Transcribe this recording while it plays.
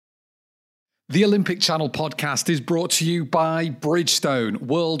The Olympic Channel podcast is brought to you by Bridgestone,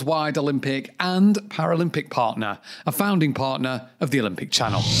 worldwide Olympic and Paralympic partner, a founding partner of the Olympic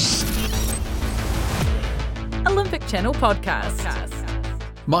Channel. Olympic Channel podcast.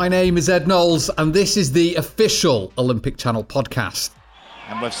 My name is Ed Knowles, and this is the official Olympic Channel podcast.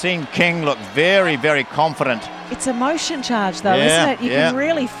 And we've seen King look very, very confident. It's emotion charge, though, isn't it? You can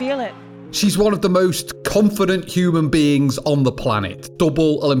really feel it. She's one of the most confident human beings on the planet.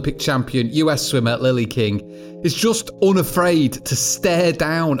 Double Olympic champion, US swimmer Lily King is just unafraid to stare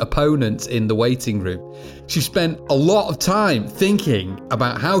down opponents in the waiting room. She spent a lot of time thinking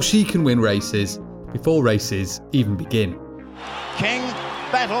about how she can win races before races even begin. King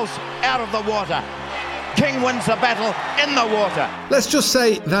battles out of the water. King wins the battle in the water. Let's just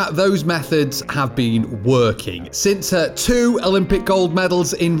say that those methods have been working. Since her 2 Olympic gold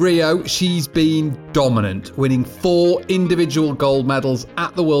medals in Rio, she's been dominant, winning 4 individual gold medals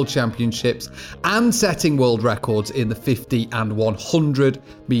at the World Championships and setting world records in the 50 and 100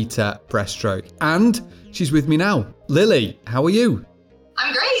 metre breaststroke. And she's with me now. Lily, how are you?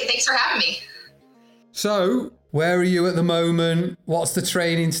 I'm great. Thanks for having me. So, where are you at the moment? What's the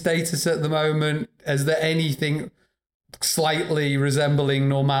training status at the moment? Is there anything slightly resembling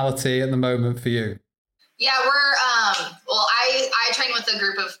normality at the moment for you? Yeah, I train with a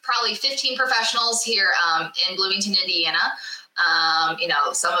group of probably 15 professionals here in Bloomington, Indiana.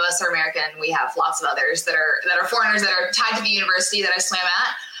 Some of us are American. We have lots of others that are foreigners that are tied to the university that I swam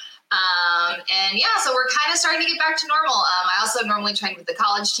at. So we're kind of starting to get back to normal. I also normally train with the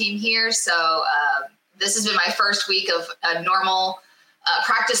college team here. So this has been my first week of a normal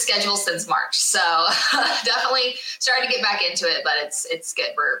practice schedule since March. So definitely starting to get back into it, but it's good.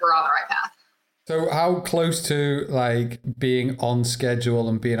 We're on the right path. So how close to being on schedule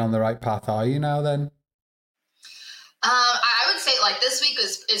and being on the right path are you now then? I would say this week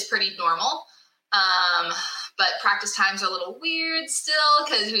is pretty normal. But practice times are a little weird still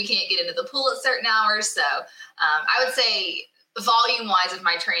because we can't get into the pool at certain hours. So I would say volume-wise of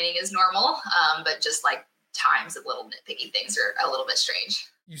my training is normal, but just times of little nitpicky things are a little bit strange.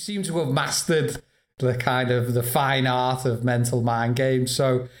 You seem to have mastered the fine art of mental mind games.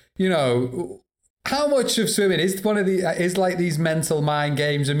 So, how much of swimming is these mental mind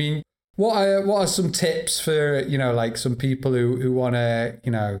games? I mean, what are some tips for, some people who want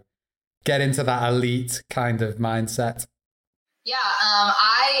to, get into that elite kind of mindset? Yeah,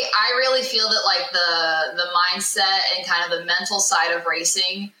 I really feel that the mindset and kind of the mental side of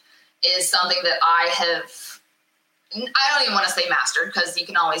racing is something that I don't even want to say mastered because you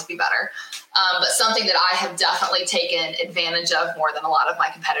can always be better, but something that I have definitely taken advantage of more than a lot of my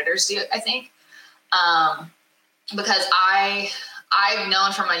competitors do, I think, because I've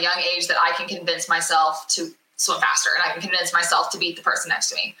known from a young age that I can convince myself to swim faster and I can convince myself to beat the person next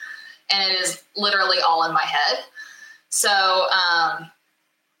to me, and it is literally all in my head. So,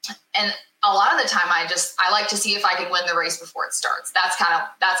 and a lot of the time I like to see if I can win the race before it starts. That's kind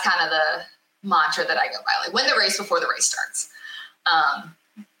of the mantra that I go by, win the race before the race starts.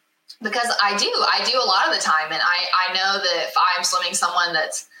 Because I do a lot of the time. And I know that if I'm swimming someone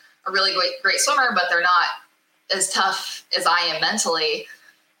that's a really great swimmer, but they're not as tough as I am mentally,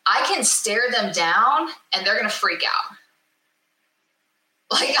 I can stare them down and they're going to freak out.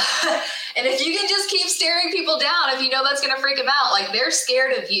 And if you can just keep staring people down, if you know that's going to freak them out, they're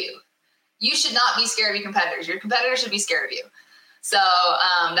scared of you. You should not be scared of your competitors. Your competitors should be scared of you. So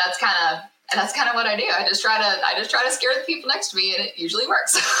that's kind of what I do. I just try to scare the people next to me, and it usually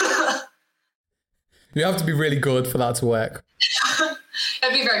works. You have to be really good for that to work.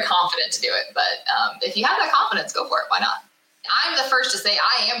 I'd be very confident to do it, but if you have that confidence, go for it. Why not? I'm the first to say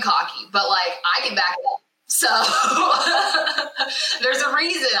I am cocky, but I can back it up. So there's a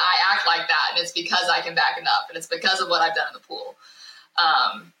reason I act like that, and it's because I can back it up, and it's because of what I've done in the pool.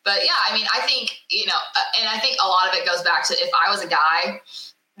 But yeah, I mean, I think, and I think a lot of it goes back to if I was a guy,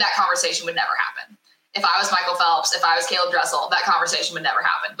 that conversation would never happen. If I was Michael Phelps, if I was Caleb Dressel, that conversation would never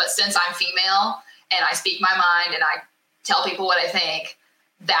happen. But since I'm female and I speak my mind and I tell people what I think,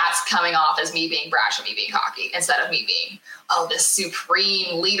 that's coming off as me being brash and me being cocky instead of me being, this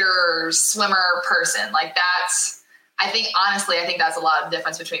supreme leader, swimmer person. I think that's a lot of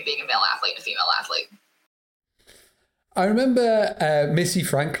difference between being a male athlete and a female athlete. I remember Missy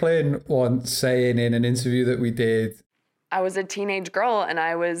Franklin once saying in an interview that we did, I was a teenage girl and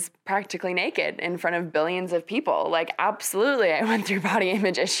I was practically naked in front of billions of people. Absolutely, I went through body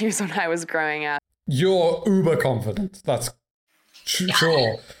image issues when I was growing up. You're uber confident. That's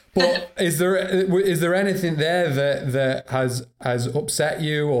sure. But is there anything there that has upset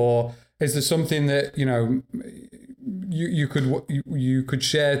you, or is there something that you could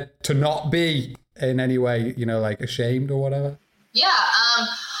share to not be in any way, like ashamed or whatever? Yeah,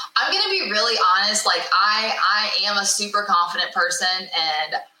 I'm gonna be really honest. Like I am a super confident person,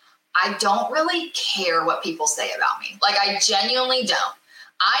 and I don't really care what people say about me. Like I genuinely don't.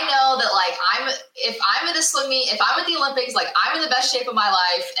 I know that like if I'm at a swim meet, if I'm at the Olympics, like I'm in the best shape of my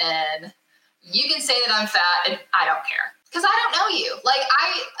life, and you can say that I'm fat, and I don't care because I don't know you. Like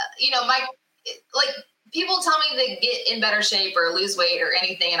people tell me to get in better shape or lose weight or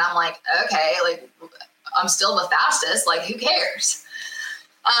anything, and I'm like, okay, like I'm still the fastest. Like who cares?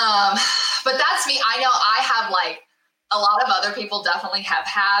 But that's me. I know I have like a lot of other people definitely have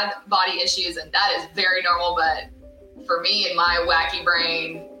had body issues, and that is very normal. But for me and my wacky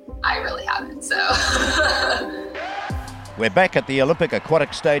brain, I really haven't. So. We're back at the Olympic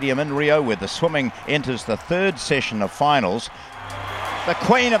Aquatic Stadium in Rio, where the swimming enters the third session of finals. The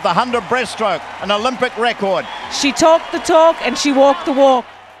queen of the 100 breaststroke, an Olympic record. She talked the talk and she walked the walk.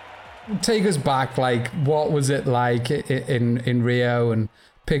 Take us back, like what was it like in Rio, and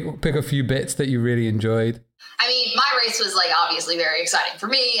pick a few bits that you really enjoyed. I mean, my race was like obviously very exciting for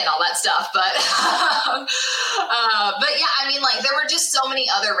me and all that stuff, but yeah, I mean, like there were just so many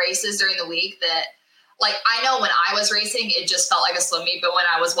other races during the week that, like, I know when I was racing, it just felt like a swim meet, but when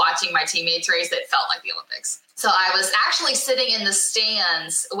I was watching my teammates race, it felt like the Olympics. So I was actually sitting in the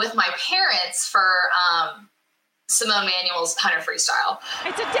stands with my parents for Simone Manuel's 100 freestyle.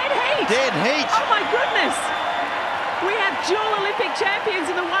 It's a dead heat. Dead heat. Oh my goodness. We have dual Olympic champions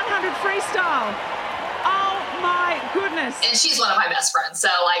in the 100 freestyle. Oh my goodness. And she's one of my best friends. So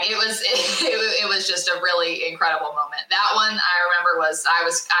like it was just a really incredible moment. That one I remember I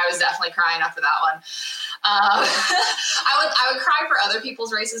was definitely crying after that one. I would cry for other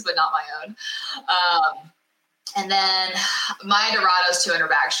people's races, but not my own. And then Maya Dorado's 200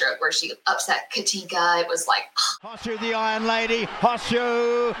 backstroke where she upset Katinka. It was like, Hosszu, the Iron Lady,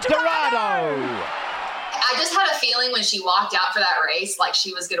 Hosszu Dorado. I just had a feeling when she walked out for that race, like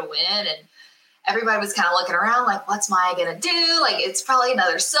she was going to win, and everybody was kind of looking around like, what's Maya going to do? Like, it's probably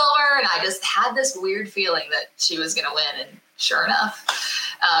another silver. And I just had this weird feeling that she was going to win. And sure enough.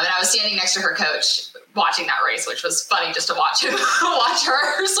 And I was standing next to her coach watching that race, which was funny just to watch him, watch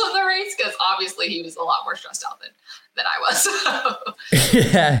her swim the race. Because obviously he was a lot more stressed out than I was.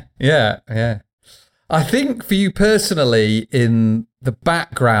 Yeah. I think for you personally, in the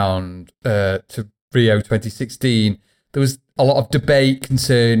background to Rio 2016, there was a lot of debate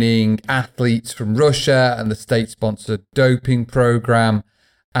concerning athletes from Russia and the state-sponsored doping program.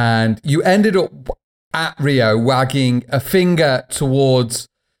 And you ended up at Rio wagging a finger towards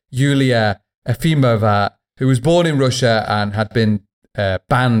Yulia Efimova, who was born in Russia and had been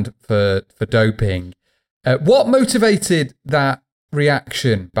banned for doping. What motivated that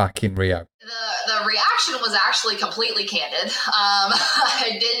reaction back in Rio? The reaction was actually completely candid.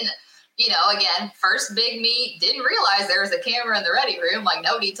 I didn't... again, first big meet, didn't realize there was a camera in the ready room. Like,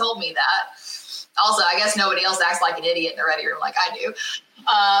 nobody told me that. Also, I guess nobody else acts like an idiot in the ready room like I do.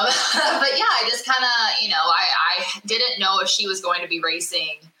 But yeah, I just kind of, I didn't know if she was going to be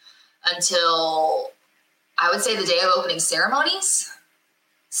racing until, I would say, the day of opening ceremonies.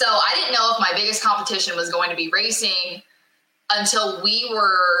 So I didn't know if my biggest competition was going to be racing until we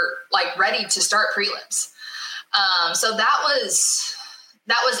were, like, ready to start prelims. So that was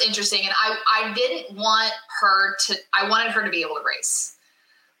interesting. And I didn't want her I wanted her to be able to race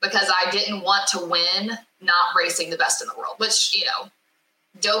because I didn't want to win not racing the best in the world, which,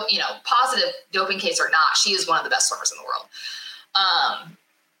 positive doping case or not, she is one of the best swimmers in the world.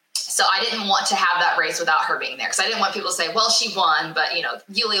 So I didn't want to have that race without her being there. Cause I didn't want people to say, well, she won, but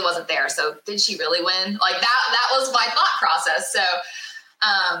Yulia wasn't there. So did she really win? Like that was my thought process. So,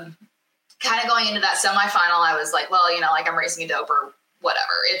 kind of going into that semifinal, I was like, well, I'm racing a dope or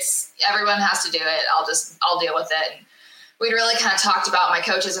whatever. Everyone has to do it. I'll deal with it. And we really kind of talked about, my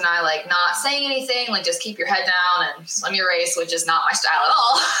coaches and I, like, not saying anything, like just keep your head down and swim your race, which is not my style at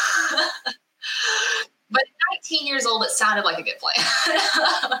all. But 19 years old, it sounded like a good plan.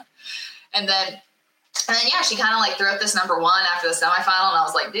 and then yeah, she kind of like threw up this number one after the semifinal, and I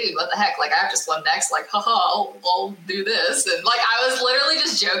was like, dude, what the heck? Like, I have to swim next. Like, haha, I'll do this. And like, I was literally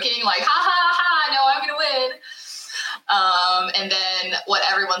just joking, like, ha ha ha, I know I'm gonna win. And then what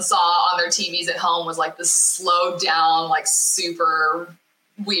everyone saw on their TVs at home was like this slowed down, like super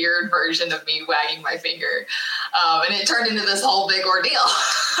weird version of me wagging my finger. And it turned into this whole big ordeal.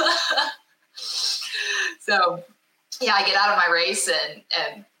 So yeah, I get out of my race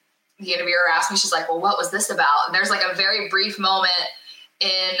and the interviewer asked me, she's like, well, what was this about? And there's like a very brief moment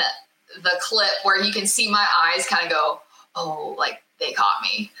in the clip where you can see my eyes kind of go, oh, like they caught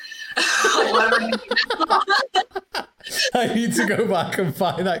me. Like, what am I doing? I need to go back and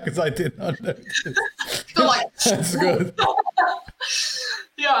find that because I did not notice. So like, That's good.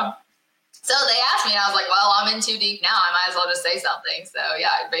 yeah. So they asked me, and I was like, well, I'm in too deep now. I might as well just say something. So yeah,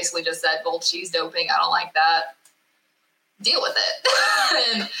 I basically just said, well, she's doping. I don't like that. Deal with it.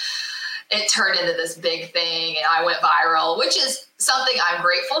 And it turned into this big thing, and I went viral, which is something I'm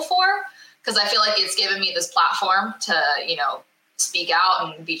grateful for, because I feel like it's given me this platform to, you know, speak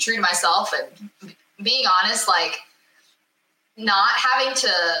out and be true to myself. And being honest, like, not having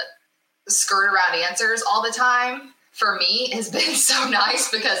to skirt around answers all the time for me has been so nice,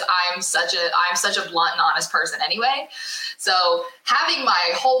 because I'm such a blunt and honest person anyway. So having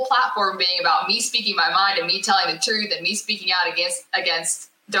my whole platform being about me speaking my mind and me telling the truth and me speaking out against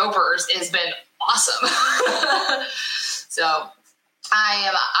dopers has been awesome. So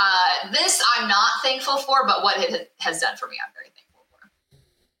I am, this I'm not thankful for, but what it has done for me, I'm very thankful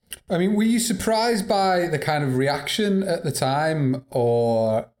for. I mean, were you surprised by the kind of reaction at the time,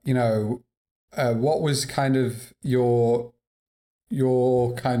 or, you know, what was kind of your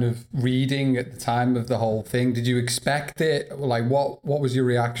kind of reading at the time of the whole thing? Did you expect it? Like, what was your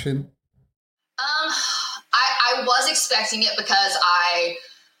reaction? I was expecting it, because I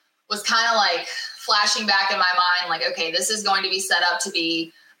was kind of like flashing back in my mind, like, okay, this is going to be set up to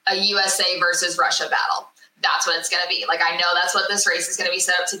be a USA versus Russia battle. That's what it's going to be. Like, I know that's what this race is going to be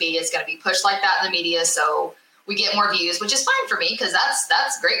set up to be. It's going to be pushed like that in the media, so we get more views, which is fine for me, because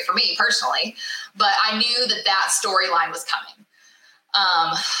that's great for me personally. But I knew that storyline was coming.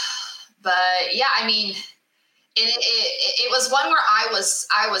 But yeah, I mean, it was one where I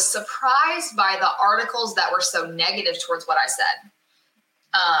was surprised by the articles that were so negative towards what I said.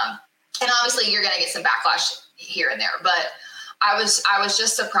 And obviously you're going to get some backlash here and there, but I was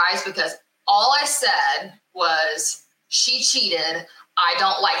just surprised, because all I said was, she cheated. I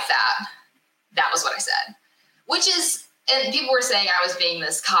don't like that. That was what I said, which is, and people were saying I was being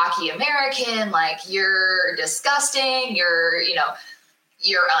this cocky American, like, you're disgusting. You're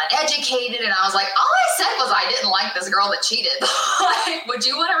uneducated. And I was like, all I said was I didn't like this girl that cheated. Like, would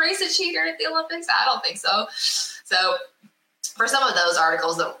you want to race a cheater at the Olympics? I don't think so. So for some of those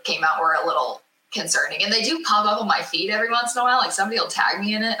articles that came out were a little concerning, and they do pop up on my feed every once in a while. Like, somebody will tag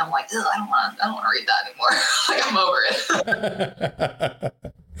me in it. And I'm like, I don't want to read that anymore. Like, I'm over it.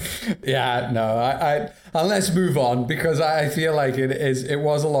 Yeah, no, I and let's move on, because I feel like it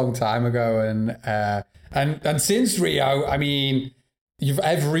was a long time ago, and since Rio, I mean, you've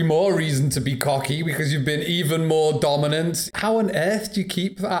every more reason to be cocky, because you've been even more dominant. How on earth do you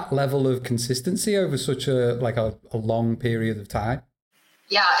keep that level of consistency over such a long period of time?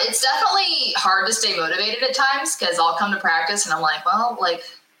 Yeah, it's definitely hard to stay motivated at times, because I'll come to practice and I'm like, well, like,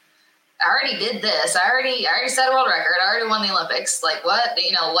 I already did this. I already set a world record. I already won the Olympics. Like, what,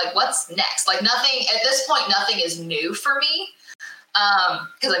 you know, like, what's next? Like, nothing at this point, nothing is new for me,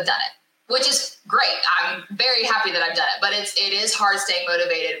 because I've done it, which is great. I'm very happy that I've done it, but it is hard staying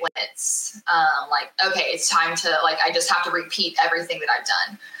motivated when it's like, okay, it's time to, like, I just have to repeat everything that I've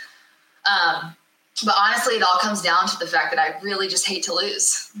done. But honestly, it all comes down to the fact that I really just hate to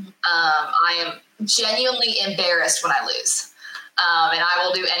lose. I am genuinely embarrassed when I lose. And I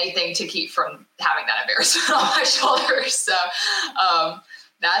will do anything to keep from having that embarrassment on my shoulders. So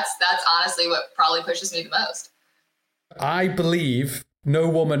that's honestly what probably pushes me the most. I believe no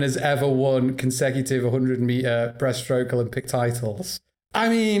woman has ever won consecutive 100-meter breaststroke Olympic titles. I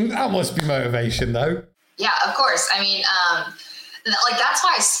mean, that must be motivation, though. Yeah, of course. I mean, like, that's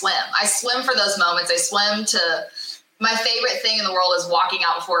why I swim. I swim for those moments. I swim to, my favorite thing in the world is walking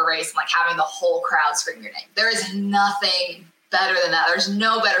out before a race and, like, having the whole crowd scream your name. There is nothing better than that. There's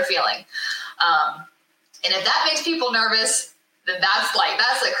no better feeling. And if that makes people nervous, then that's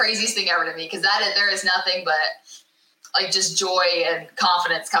the craziest thing ever to me, because there is nothing but, like, just joy and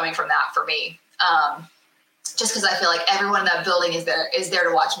confidence coming from that for me. Just because I feel like everyone in that building is there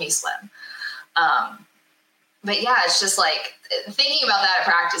to watch me swim. But yeah, it's just like thinking about that at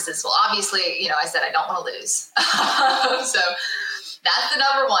practice is, well, obviously, you know, I said I don't want to lose. So that's the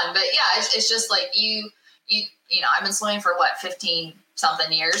number one. But yeah, it's just like you know, I've been swimming for 15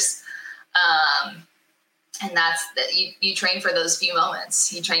 something years. And that's that you train for those few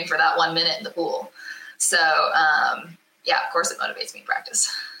moments. You train for that 1 minute in the pool. So yeah, of course it motivates me in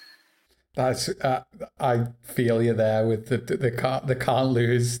practice. That's I feel you there with the can't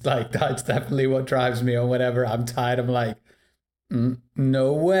lose. Like, that's definitely what drives me on whenever I'm tired. I'm like,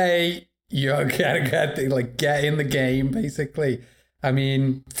 no way, you're gonna get in the game, basically. I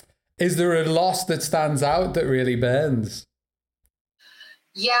mean, is there a loss that stands out that really burns?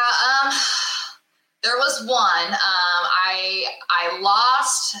 Yeah, There was one. I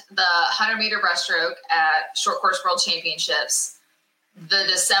lost the 100-meter breaststroke at Short Course World Championships the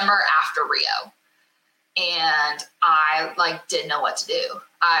December after Rio, and I didn't know what to do.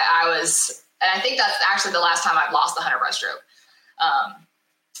 And I think that's actually the last time I've lost the 100 breaststroke.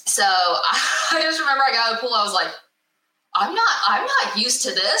 So I just remember I got out of the pool. I was like, I'm not used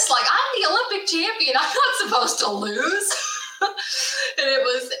to this. Like, I'm the Olympic champion. I'm not supposed to lose. And it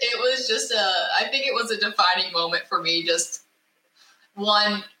was just I think it was a defining moment for me. Just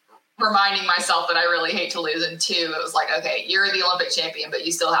one, reminding myself that I really hate to lose. And two, it was like, okay, you're the Olympic champion, but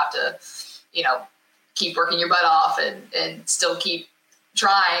you still have to, keep working your butt off and still keep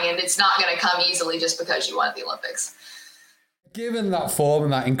trying. And it's not going to come easily just because you won the Olympics. Given that form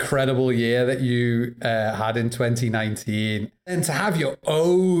and that incredible year that you had in 2019, and to have your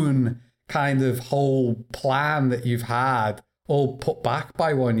own kind of whole plan that you've had all put back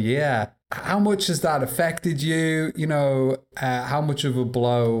by 1 year, how much has that affected you? How much of a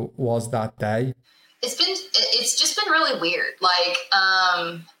blow was that day? It's just been really weird. Like,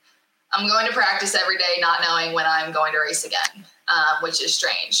 I'm going to practice every day, not knowing when I'm going to race again, which is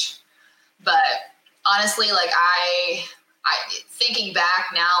strange. But honestly, like I thinking back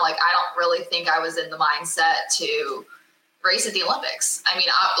now, like I don't really think I was in the mindset to race at the Olympics. I mean,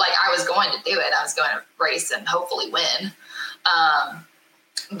 I was going to do it. I was going to race and hopefully win.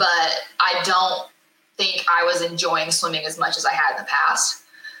 But I don't think I was enjoying swimming as much as I had in the past.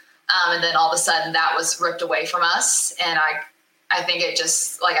 And then all of a sudden that was ripped away from us. And I think it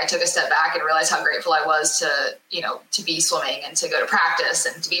just, like, I took a step back and realized how grateful I was to be swimming and to go to practice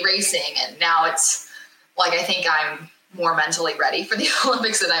and to be racing. And now it's like, I think I'm more mentally ready for the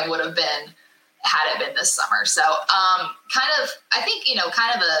Olympics than I would have been had it been this summer. So, I think,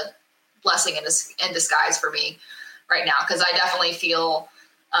 kind of a blessing in disguise for me right now. Cause I definitely feel,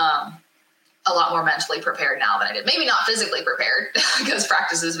 a lot more mentally prepared now than I did. Maybe not physically prepared because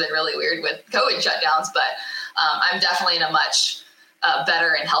practice has been really weird with COVID shutdowns, but I'm definitely in a much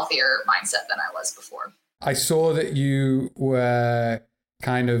better and healthier mindset than I was before. I saw that you were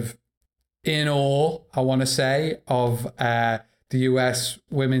kind of in awe, I want to say, of the US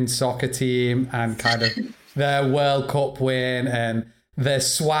women's soccer team and kind of their World Cup win and their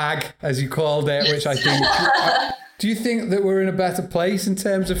swag, as you called it, which I think... Do you think that we're in a better place in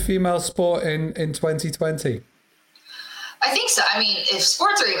terms of female sport in 2020? I think so. I mean, if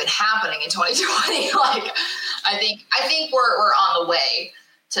sports are even happening in 2020, I think we're on the way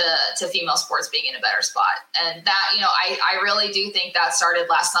to female sports being in a better spot. And that, I really do think that started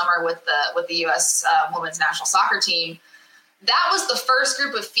last summer with the U.S. Women's National Soccer team. That was the first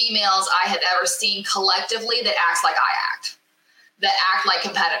group of females I had ever seen collectively that acts like I act, that act like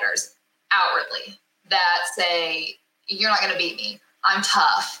competitors outwardly, that say, you're not going to beat me. I'm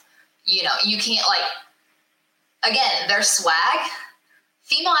tough. You can't, again, their swag.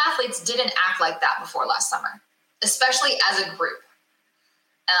 Female athletes didn't act like that before last summer, especially as a group.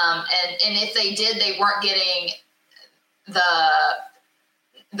 And if they did, they weren't getting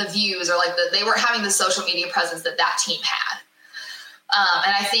the views or they weren't having the social media presence that team had.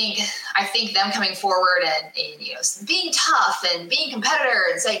 And I think them coming forward and being tough and being a competitor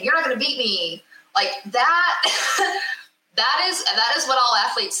and saying, you're not going to beat me, like that, that is what all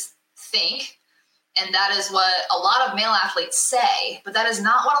athletes think. And that is what a lot of male athletes say, but that is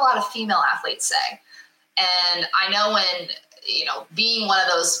not what a lot of female athletes say. And I know when, being one of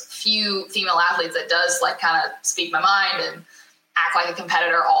those few female athletes that does kind of speak my mind and act like a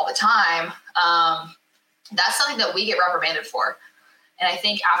competitor all the time, that's something that we get reprimanded for. And I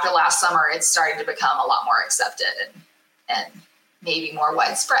think after last summer, it's starting to become a lot more accepted and maybe more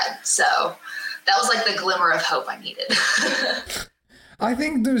widespread. So that was the glimmer of hope I needed. I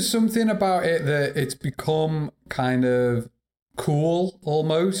think there's something about it that it's become kind of cool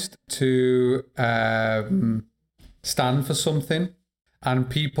almost to stand for something, and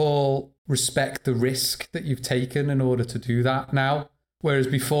people respect the risk that you've taken in order to do that now. Whereas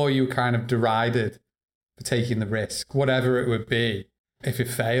before you were kind of derided for taking the risk, whatever it would be, if it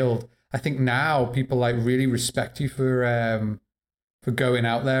failed. I think now people really respect you for going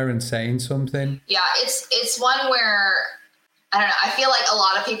out there and saying something. Yeah, it's one where, I don't know, I feel like a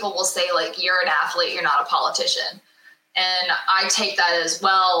lot of people will say you're an athlete, you're not a politician. And I take that as,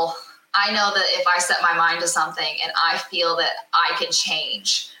 well, I know that if I set my mind to something and I feel that I can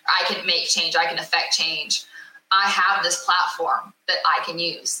change, I can make change, I can affect change, I have this platform that I can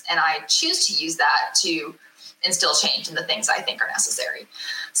use. And I choose to use that to instill change in the things I think are necessary.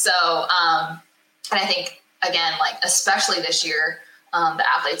 So, and I think, again, especially this year, the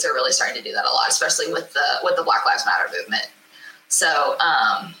athletes are really starting to do that a lot, especially with the Black Lives Matter movement. So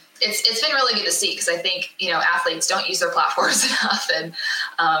it's been really good to see, because I think, athletes don't use their platforms enough, and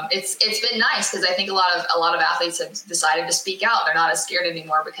it's been nice, because I think a lot of athletes have decided to speak out. They're not as scared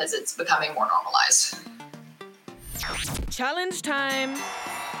anymore because it's becoming more normalized. Challenge time.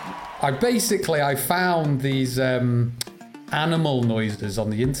 I found these animal noises on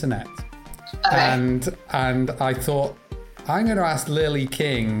the internet, and I thought, I'm going to ask Lily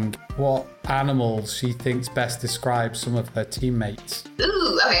King what animals she thinks best describes some of her teammates.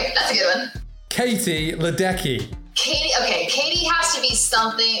 Ooh, okay, that's a good one. Katie Ledecky. Katie has to be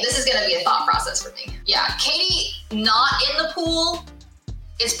something. This is going to be a thought process for me. Yeah, Katie not in the pool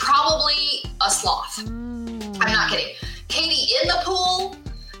is probably a sloth. I'm not kidding. Katie in the pool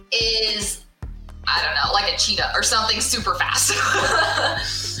is, I don't know, like a cheetah or something super fast.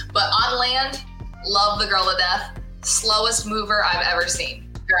 But on land, love the girl to death. Slowest mover I've ever seen.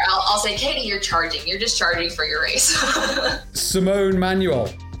 I'll say, Katie, you're charging. You're just charging for your race. Simone Manuel.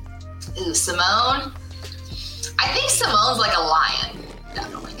 Ooh, Simone. I think Simone's like a lion,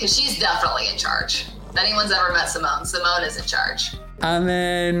 definitely, because she's definitely in charge. If anyone's ever met Simone is in charge. And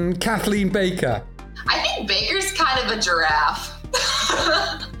then Kathleen Baker. I think Baker's kind of a giraffe.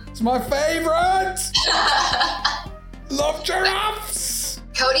 It's my favorite. Love giraffes.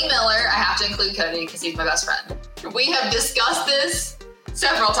 Cody Miller, I have to include Cody because he's my best friend. We have discussed this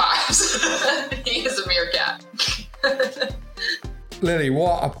several times. He is a meerkat. Lily,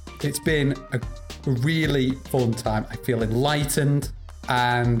 it's been a really fun time. I feel enlightened,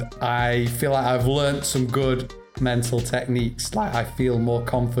 and I feel like I've learned some good mental techniques. Like, I feel more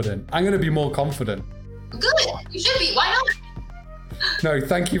confident. I'm going to be more confident. Good. You should be. Why not? No,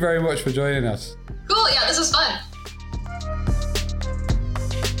 thank you very much for joining us. Cool. Yeah, this was fun.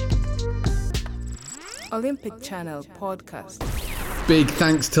 Olympic Channel podcast. Big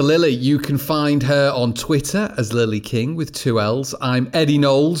thanks to Lily. You can find her on Twitter as Lily King with 2 L's. I'm Eddie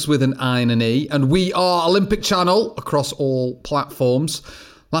Knowles with an I and an E. And we are Olympic Channel across all platforms.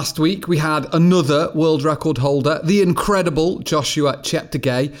 Last week, we had another world record holder, the incredible Joshua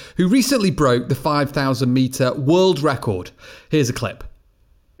Cheptegei, who recently broke the 5,000 metre world record. Here's a clip.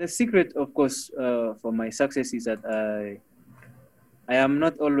 The secret, of course, for my success is that I am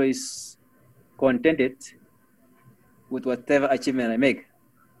not always contented with whatever achievement I make.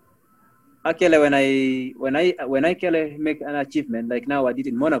 Actually, when I make an achievement like now I did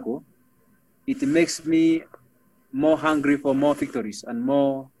in Monaco, it makes me more hungry for more victories and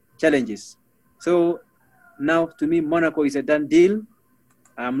more challenges. So now to me, Monaco is a done deal.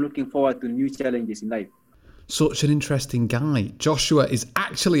 I'm looking forward to new challenges in life. Such an interesting guy. Joshua is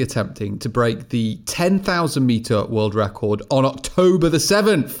actually attempting to break the 10,000 metre world record on October the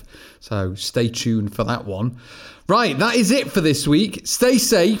 7th. So stay tuned for that one. Right, that is it for this week. Stay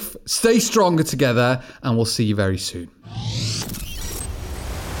safe, stay stronger together, and we'll see you very soon.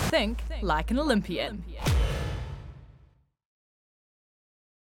 Think like an Olympian.